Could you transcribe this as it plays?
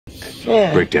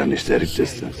Yeah. Break down the static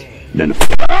distance. Then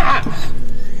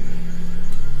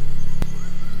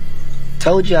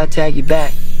Told you I'd tag you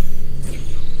back.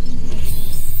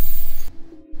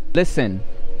 Listen,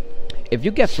 if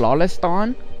you get flawless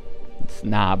on, it's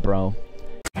nah, bro.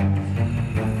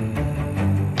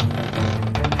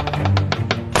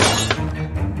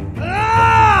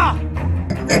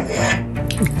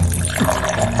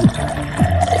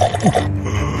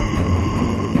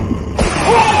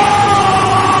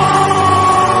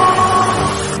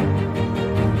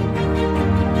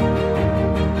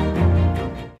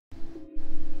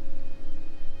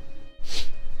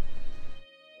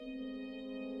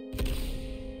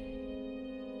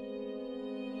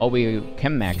 Oh, we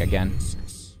Chem Mac again.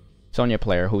 Sonya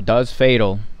player who does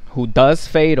fatal.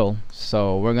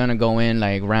 So we're gonna go in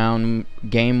like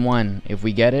game 1. If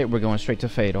we get it, we're going straight to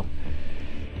fatal.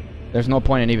 There's no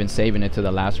point in even saving it to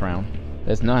the last round.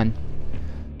 There's none.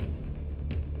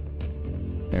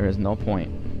 There is no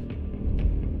point.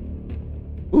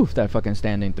 Oof, that fucking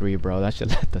standing 3, bro. That should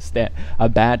let a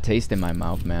bad taste in my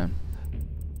mouth, man.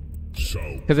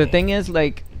 Because the thing is,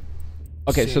 like,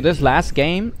 okay, so this last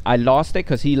game, I lost it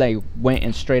because he like went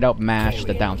and straight up mashed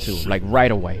the down 2, like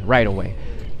right away.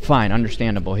 Fine,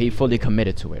 understandable. He fully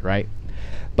committed to it, right?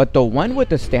 But the one with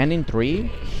the standing 3,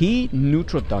 he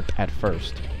neutral ducked at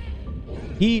first.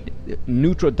 He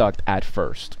neutral ducked at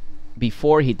first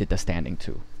before he did the standing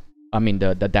 2. I mean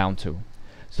the down 2.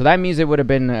 So that means it would have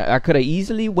been I could have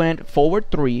easily went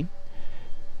forward 3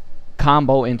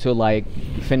 combo into like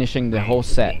finishing the whole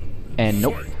set, and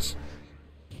nope.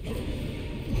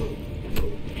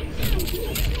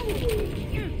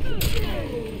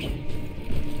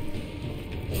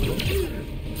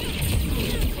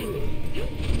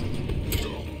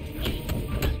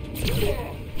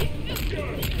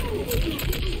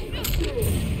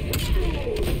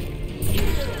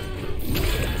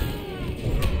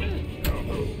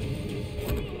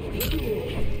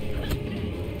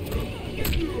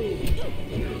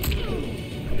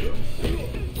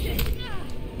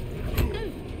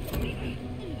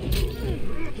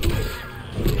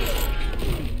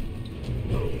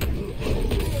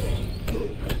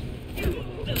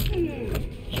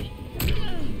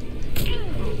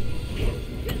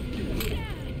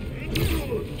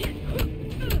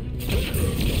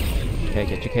 Okay,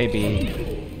 get your KB.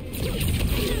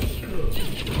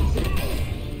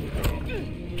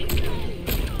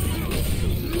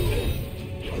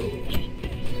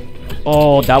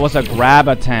 Oh, that was a grab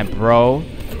attempt, bro.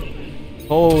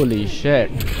 Holy shit.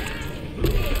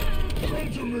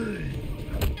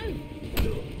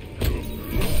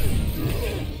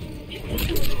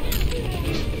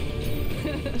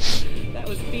 That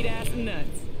was beat ass and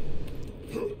nuts.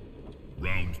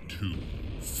 Round 2,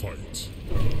 fight.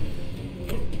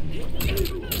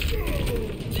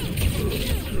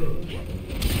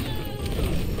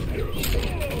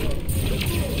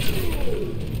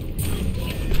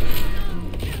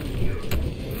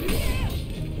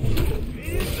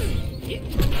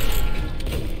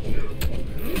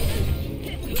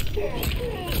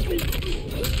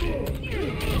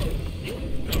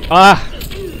 Ah!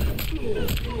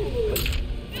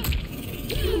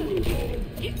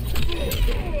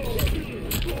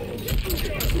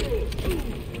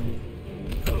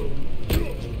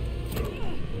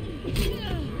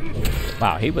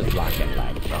 Wow, he was blocking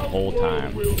like the whole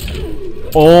time.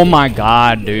 Oh my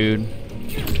god, dude.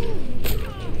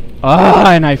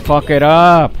 Ah, and I fuck it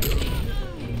up.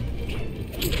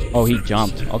 Oh, he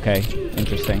jumped. Okay,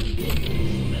 interesting.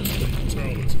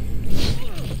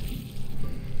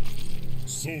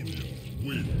 Sonya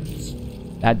wins.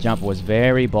 That jump was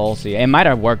very ballsy. It might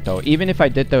have worked though. Even if I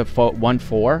did the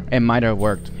 1-4, it might have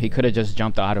worked. He could have just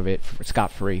jumped out of it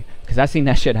scot-free. Because I've seen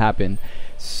that shit happen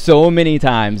so many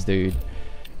times, dude.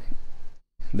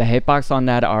 The hitbox on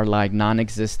that are like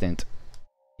non-existent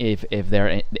if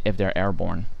they're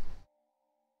airborne.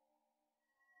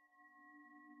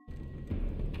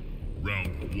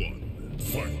 Round 1,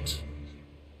 fight.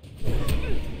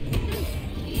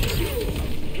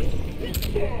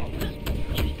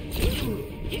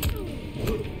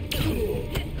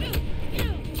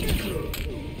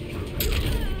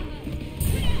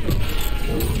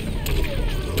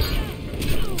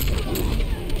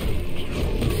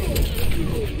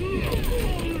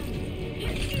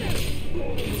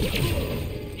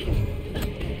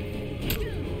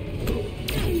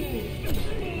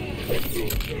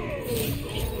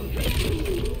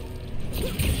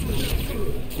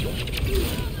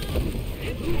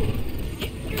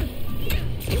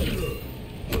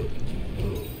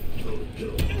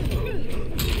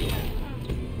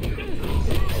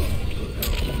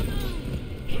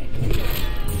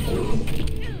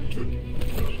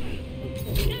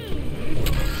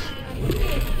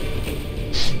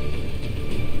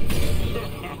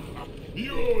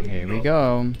 we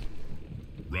go.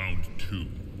 Round 2.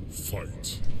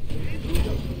 Fight.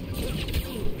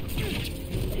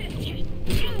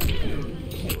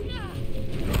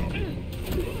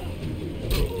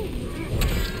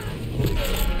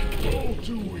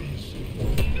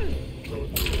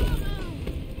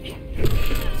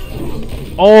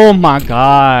 Oh my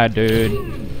god, dude.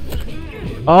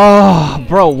 Oh,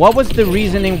 bro, what was the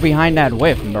reasoning behind that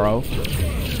whiff, bro?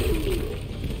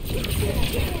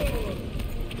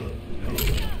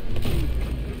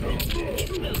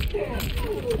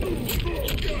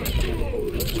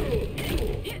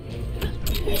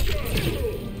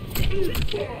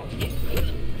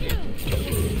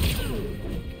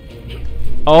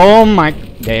 Oh my,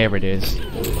 there it is.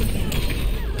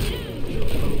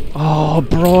 Oh,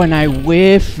 bro, and I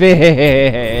whiff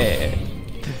it.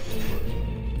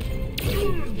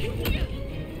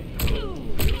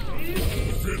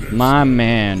 My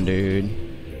man, dude.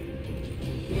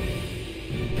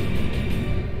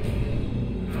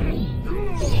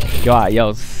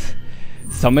 Yo,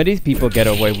 some of these people get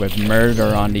away with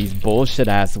murder on these bullshit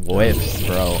ass whiffs,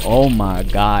 bro. Oh my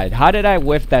god. How did I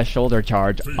whiff that shoulder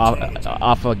charge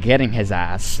off of getting his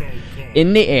ass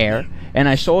in the air, and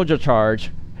I shoulder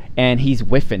charge and he's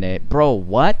whiffing it? Bro,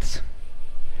 what?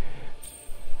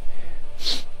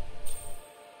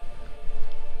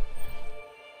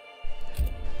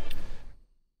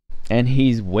 And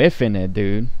he's whiffing it,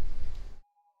 dude.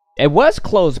 It was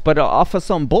close, but off of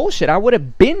some bullshit, I would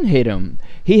have been hit him.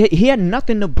 He had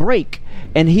nothing to break,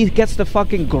 and he gets the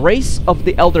fucking grace of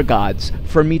the elder gods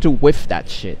for me to whiff that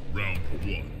shit. Round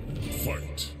 1.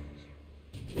 Fight.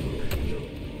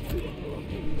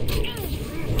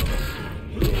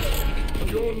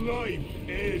 Your life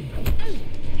ends.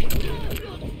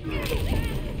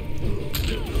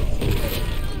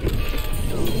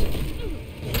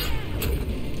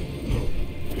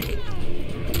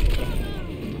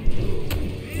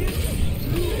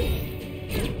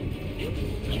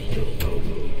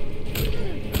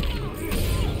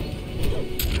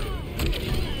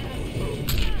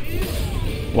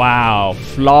 Wow,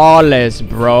 flawless,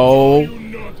 bro.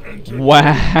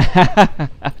 Wow.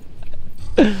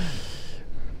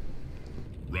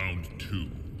 Round 2.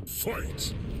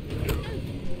 Fight.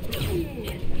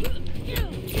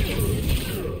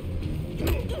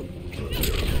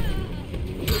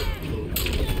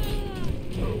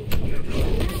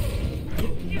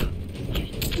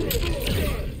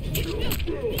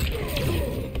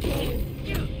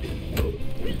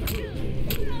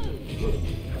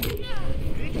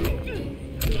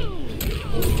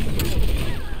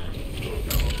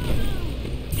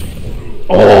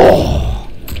 Oh.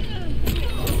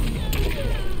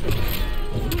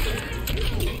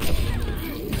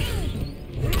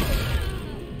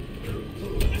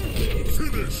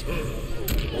 Finish her.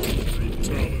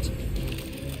 Brutality.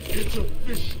 It's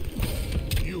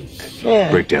official. You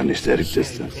Break down the static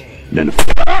distance. Then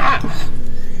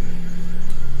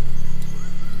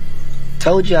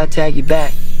Told you I'd tag you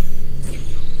back.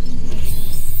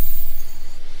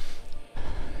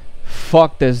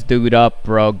 Fuck this dude up,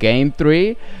 bro. Game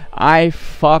 3, I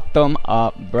fucked him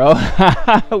up, bro.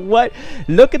 What?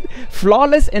 Look at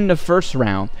flawless in the first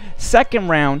round. Second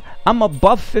round, I'm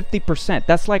above 50%.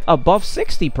 That's like above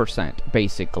 60%,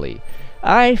 basically.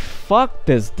 I fucked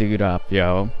this dude up,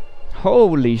 yo.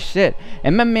 Holy shit.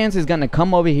 And my man's is gonna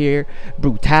come over here,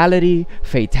 brutality,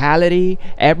 fatality,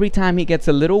 every time he gets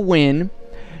a little win.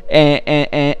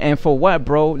 And for what,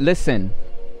 bro? Listen,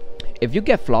 if you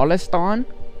get flawless on,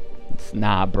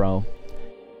 nah, bro,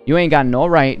 you ain't got no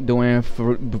right doing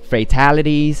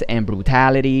fatalities and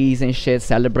brutalities and shit,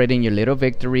 celebrating your little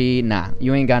victory. Nah,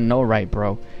 you ain't got no right,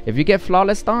 bro. If you get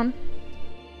flawless on,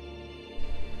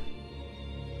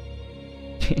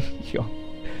 yo,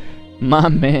 my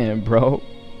man, bro.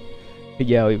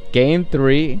 Yo, game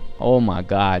 3, oh my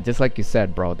god, just like you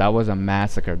said, bro, that was a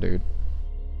massacre, dude.